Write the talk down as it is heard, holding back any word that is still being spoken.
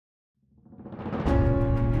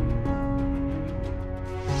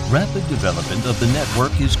Rapid development of the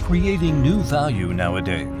network is creating new value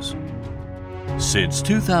nowadays. Since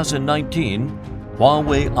 2019,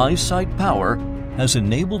 Huawei iSitePower has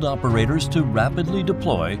enabled operators to rapidly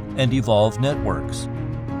deploy and evolve networks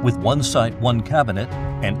with one site, one cabinet,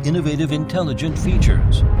 and innovative intelligent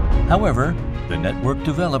features. However, the network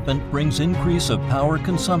development brings increase of power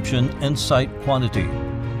consumption and site quantity.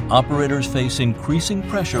 Operators face increasing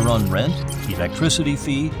pressure on rent, electricity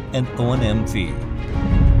fee, and O&M fee.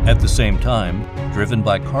 At the same time, driven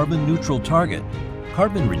by carbon neutral target,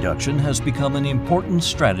 carbon reduction has become an important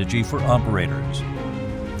strategy for operators.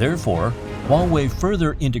 Therefore, Huawei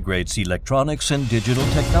further integrates electronics and digital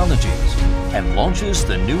technologies and launches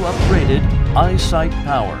the new upgraded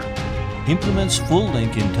iSitePower. Implements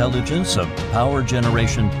full-link intelligence of power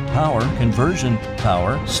generation, power conversion,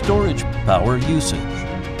 power, storage power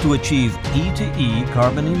usage to achieve E2E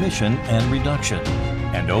carbon emission and reduction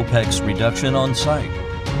and OPEX reduction on site.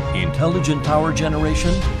 Intelligent power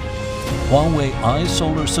generation, Huawei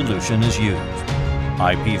iSolar solution is used.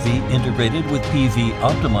 IPV integrated with PV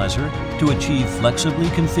optimizer to achieve flexibly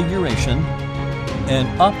configuration and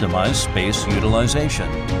optimize space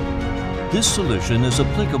utilization. This solution is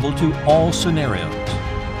applicable to all scenarios.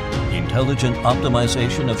 Intelligent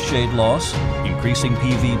optimization of shade loss, increasing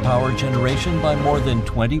PV power generation by more than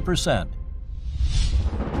 20%.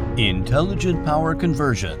 Intelligent power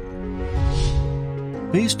conversion.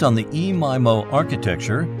 Based on the eMIMO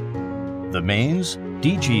architecture, the mains,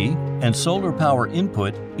 DG, and solar power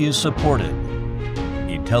input is supported.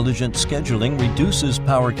 Intelligent scheduling reduces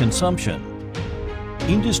power consumption.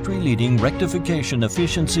 Industry-leading rectification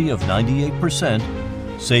efficiency of 98%,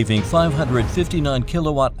 saving 559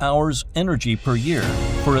 kilowatt-hours energy per year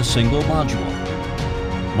for a single module.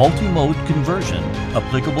 Multi-mode conversion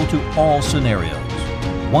applicable to all scenarios.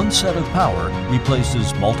 One set of power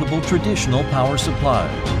replaces multiple traditional power supplies.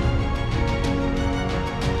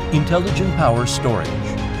 Intelligent power storage.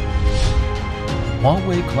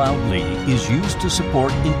 Huawei Cloud Li is used to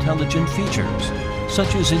support intelligent features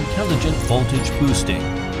such as intelligent voltage boosting,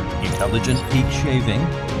 intelligent peak shaving,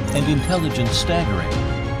 and intelligent staggering,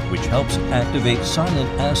 which helps activate silent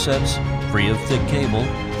assets free of thick cable,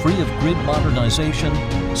 free of grid modernization,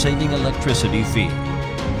 saving electricity fee.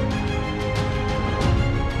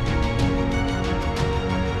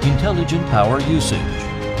 Intelligent power usage.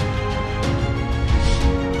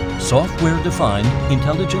 Software-defined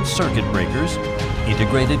intelligent circuit breakers,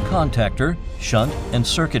 integrated contactor, shunt, and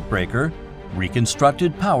circuit breaker,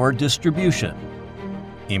 reconstructed power distribution.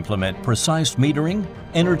 Implement precise metering,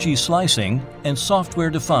 energy slicing, and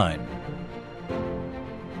software-defined.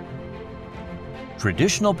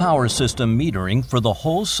 Traditional power system metering for the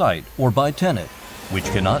whole site or by tenant, which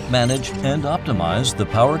cannot manage and optimize the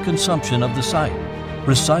power consumption of the site.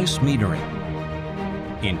 Precise metering.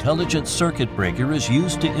 Intelligent circuit breaker is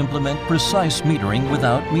used to implement precise metering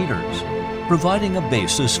without meters, providing a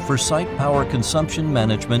basis for site power consumption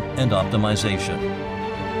management and optimization.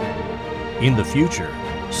 In the future,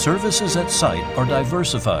 services at site are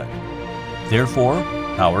diversified. Therefore,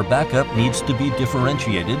 power backup needs to be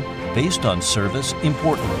differentiated based on service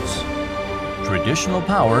importance. Traditional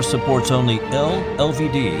power supports only L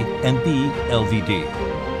LVD and B LVD.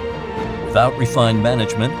 Without refined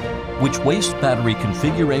management, which wastes battery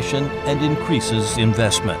configuration and increases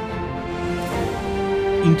investment.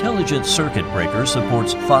 Intelligent circuit breaker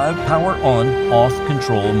supports 5 power on/off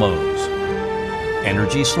control modes.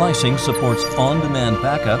 Energy slicing supports on-demand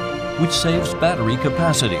backup, which saves battery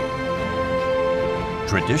capacity.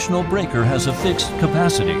 Traditional breaker has a fixed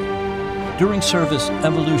capacity. During service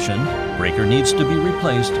evolution, breaker needs to be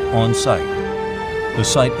replaced on-site. The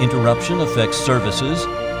site interruption affects services,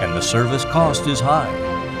 and the service cost is high.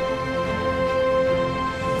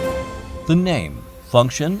 The name,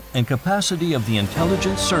 function, and capacity of the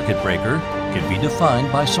intelligent circuit breaker can be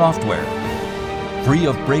defined by software, free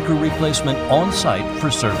of breaker replacement on-site for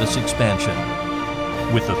service expansion.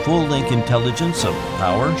 With the full-link intelligence of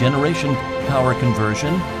power generation, power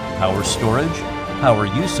conversion, power storage, power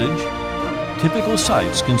usage, typical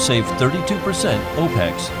sites can save 32%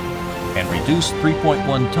 OPEX and reduce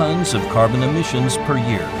 3.1 tons of carbon emissions per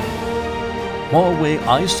year. Huawei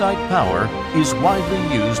iSitePower is widely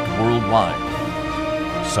used worldwide.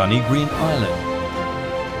 Sunny Green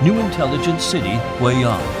Island. New Intelligent City,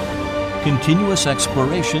 Guiyang. Continuous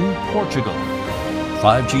Exploration, Portugal.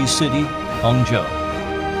 5G City, Hangzhou.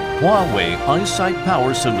 Huawei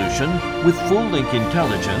iSitePower solution with full-link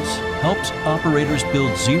intelligence helps operators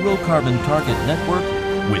build zero carbon target network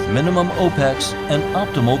with minimum OPEX and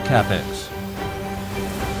optimal CAPEX.